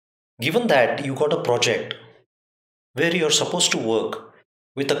Given that you got a project where you're supposed to work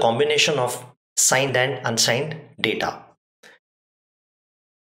with a combination of signed and unsigned data.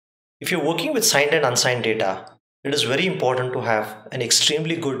 If you're working with signed and unsigned data, it is very important to have an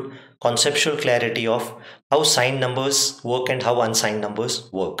extremely good conceptual clarity of how signed numbers work and how unsigned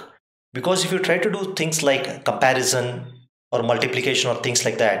numbers work. Because if you try to do things like comparison or multiplication or things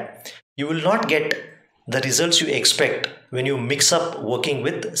like that, you will not get the results you expect when you mix up working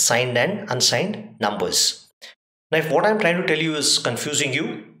with signed and unsigned numbers. Now, if what I'm trying to tell you is confusing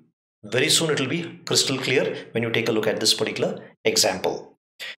you, very soon it will be crystal clear when you take a look at this particular example.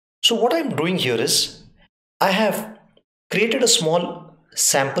 So what I'm doing here is I have created a small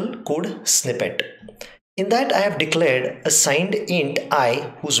sample code snippet. In that I have declared a signed int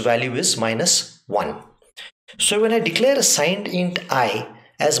I whose value is -1. So when I declare a signed int I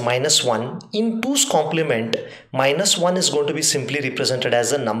as -1, in 2's complement, -1 is going to be simply represented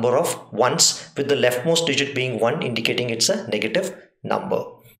as a number of ones with the leftmost digit being 1, indicating it's a negative number.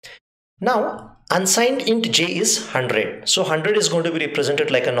 Now unsigned int j is 100. So 100 is going to be represented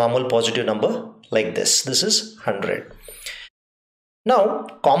like a normal positive number like this. This is 100. Now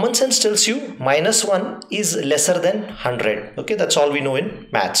common sense tells you -1 is lesser than 100. Okay, that's all we know in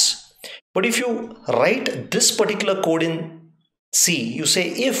maths. But if you write this particular code in C, you say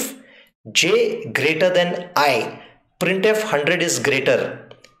if j greater than I, printf 100 is greater,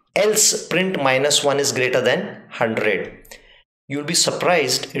 else print -1 is greater than 100. You'll be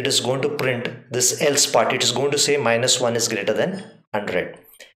surprised it is going to print this else part. It is going to say -1 is greater than 100.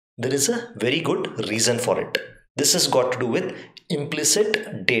 There is a very good reason for it. This has got to do with implicit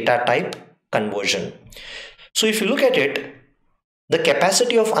data type conversion. So if you look at it, the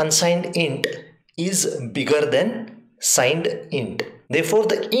capacity of unsigned int is bigger than signed int. Therefore,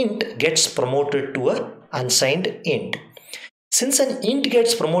 the int gets promoted to a unsigned int. Since an int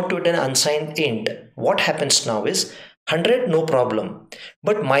gets promoted to an unsigned int, what happens now is 100 no problem,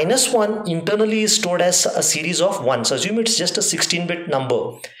 but -1 internally is stored as a series of ones. Assume it's just a 16-bit number.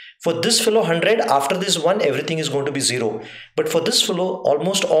 For this fellow 100, after this 1 everything is going to be 0, but for this fellow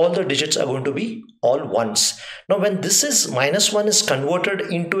almost all the digits are going to be all ones. Now when this is -1 is converted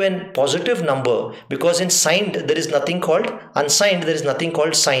into a positive number, because in signed there is nothing called unsigned, there is nothing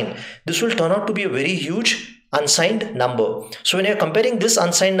called signed, this will turn out to be a very huge unsigned number. So when you're comparing this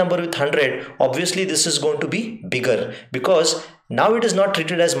unsigned number with 100, obviously this is going to be bigger, because now it is not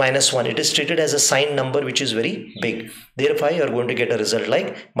treated as -1, it is treated as a signed number which is very big. Therefore you are going to get a result like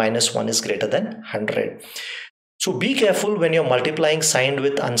 -1 is greater than 100. So be careful when you're multiplying signed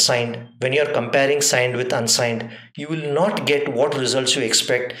with unsigned. When you're comparing signed with unsigned, you will not get what results you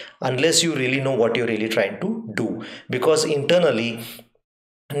expect unless you really know what you're really trying to do, because internally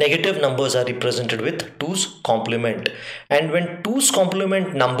negative numbers are represented with 2's complement, and when 2's complement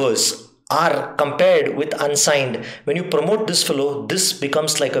numbers are compared with unsigned, when you promote this fellow, this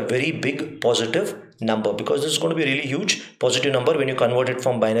becomes like a very big positive number, because this is going to be a really huge positive number when you convert it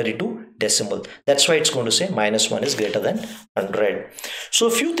from binary to decimal. That's why it's going to say -1 is greater than 100. So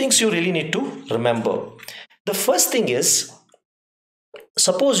a few things you really need to remember. The first thing is,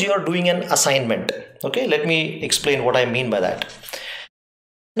 suppose you are doing an assignment. Okay, let me explain what I mean by that.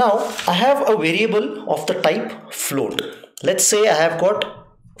 Now I have a variable of the type float. Let's say I have got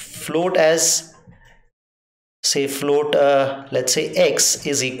float as, say float, let's say x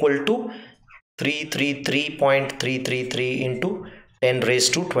is equal to 333.333 into 10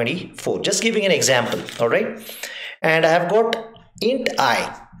 raised to 24, just giving an example. All right, and I have got int I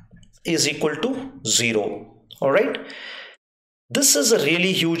is equal to 0. All right, this is a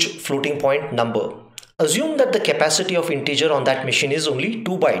really huge floating point number. Assume that the capacity of integer on that machine is only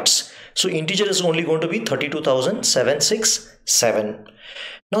 2 bytes. So integer is only going to be 32,767.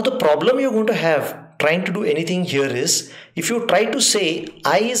 Now the problem you're going to have trying to do anything here is, if you try to say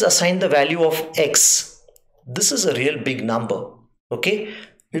I is assigned the value of x, this is a real big number. Okay,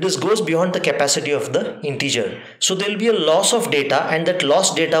 it goes beyond the capacity of the integer. So there will be a loss of data, and that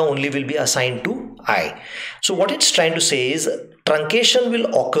lost data only will be assigned to I. So what it's trying to say is, truncation will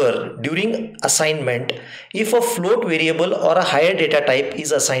occur during assignment if a float variable or a higher data type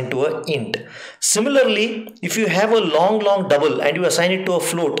is assigned to a int. Similarly, if you have a long double and you assign it to a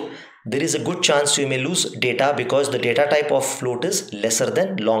float, there is a good chance you may lose data, because the data type of float is lesser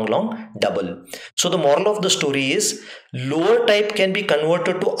than long double. So the moral of the story is, lower type can be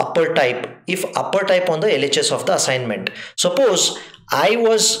converted to upper type if upper type on the LHS of the assignment. Suppose I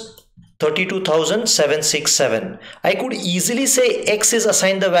was 32,767. I could easily say x is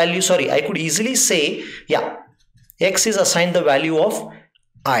assigned the value, I could easily say, yeah, x is assigned the value of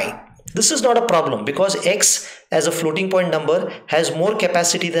I. This is not a problem, because x as a floating point number has more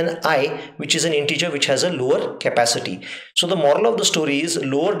capacity than I, which is an integer which has a lower capacity. So the moral of the story is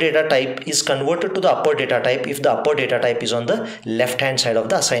lower data type is converted to the upper data type if the upper data type is on the left hand side of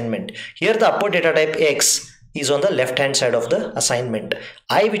the assignment. Here the upper data type X is on the left hand side of the assignment.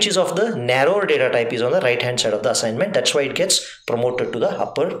 I, which is of the narrower data type, is on the right hand side of the assignment. That's why it gets promoted to the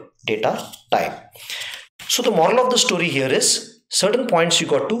upper data type. So the moral of the story here is certain points you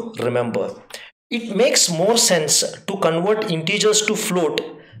got to remember. It makes more sense to convert integers to float,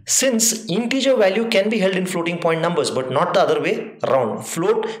 since integer value can be held in floating point numbers but not the other way around.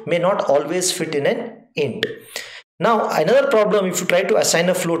 Float may not always fit in an int. Now another problem if you try to assign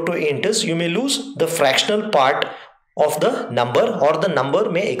a float to int is you may lose the fractional part of the number, or the number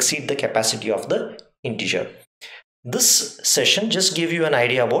may exceed the capacity of the integer. This session just gave you an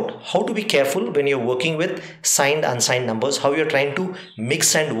idea about how to be careful when you're working with signed unsigned numbers, how you're trying to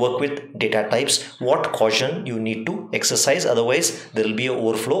mix and work with data types, what caution you need to exercise, otherwise there will be an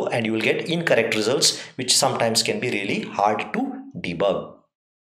overflow and you will get incorrect results which sometimes can be really hard to debug.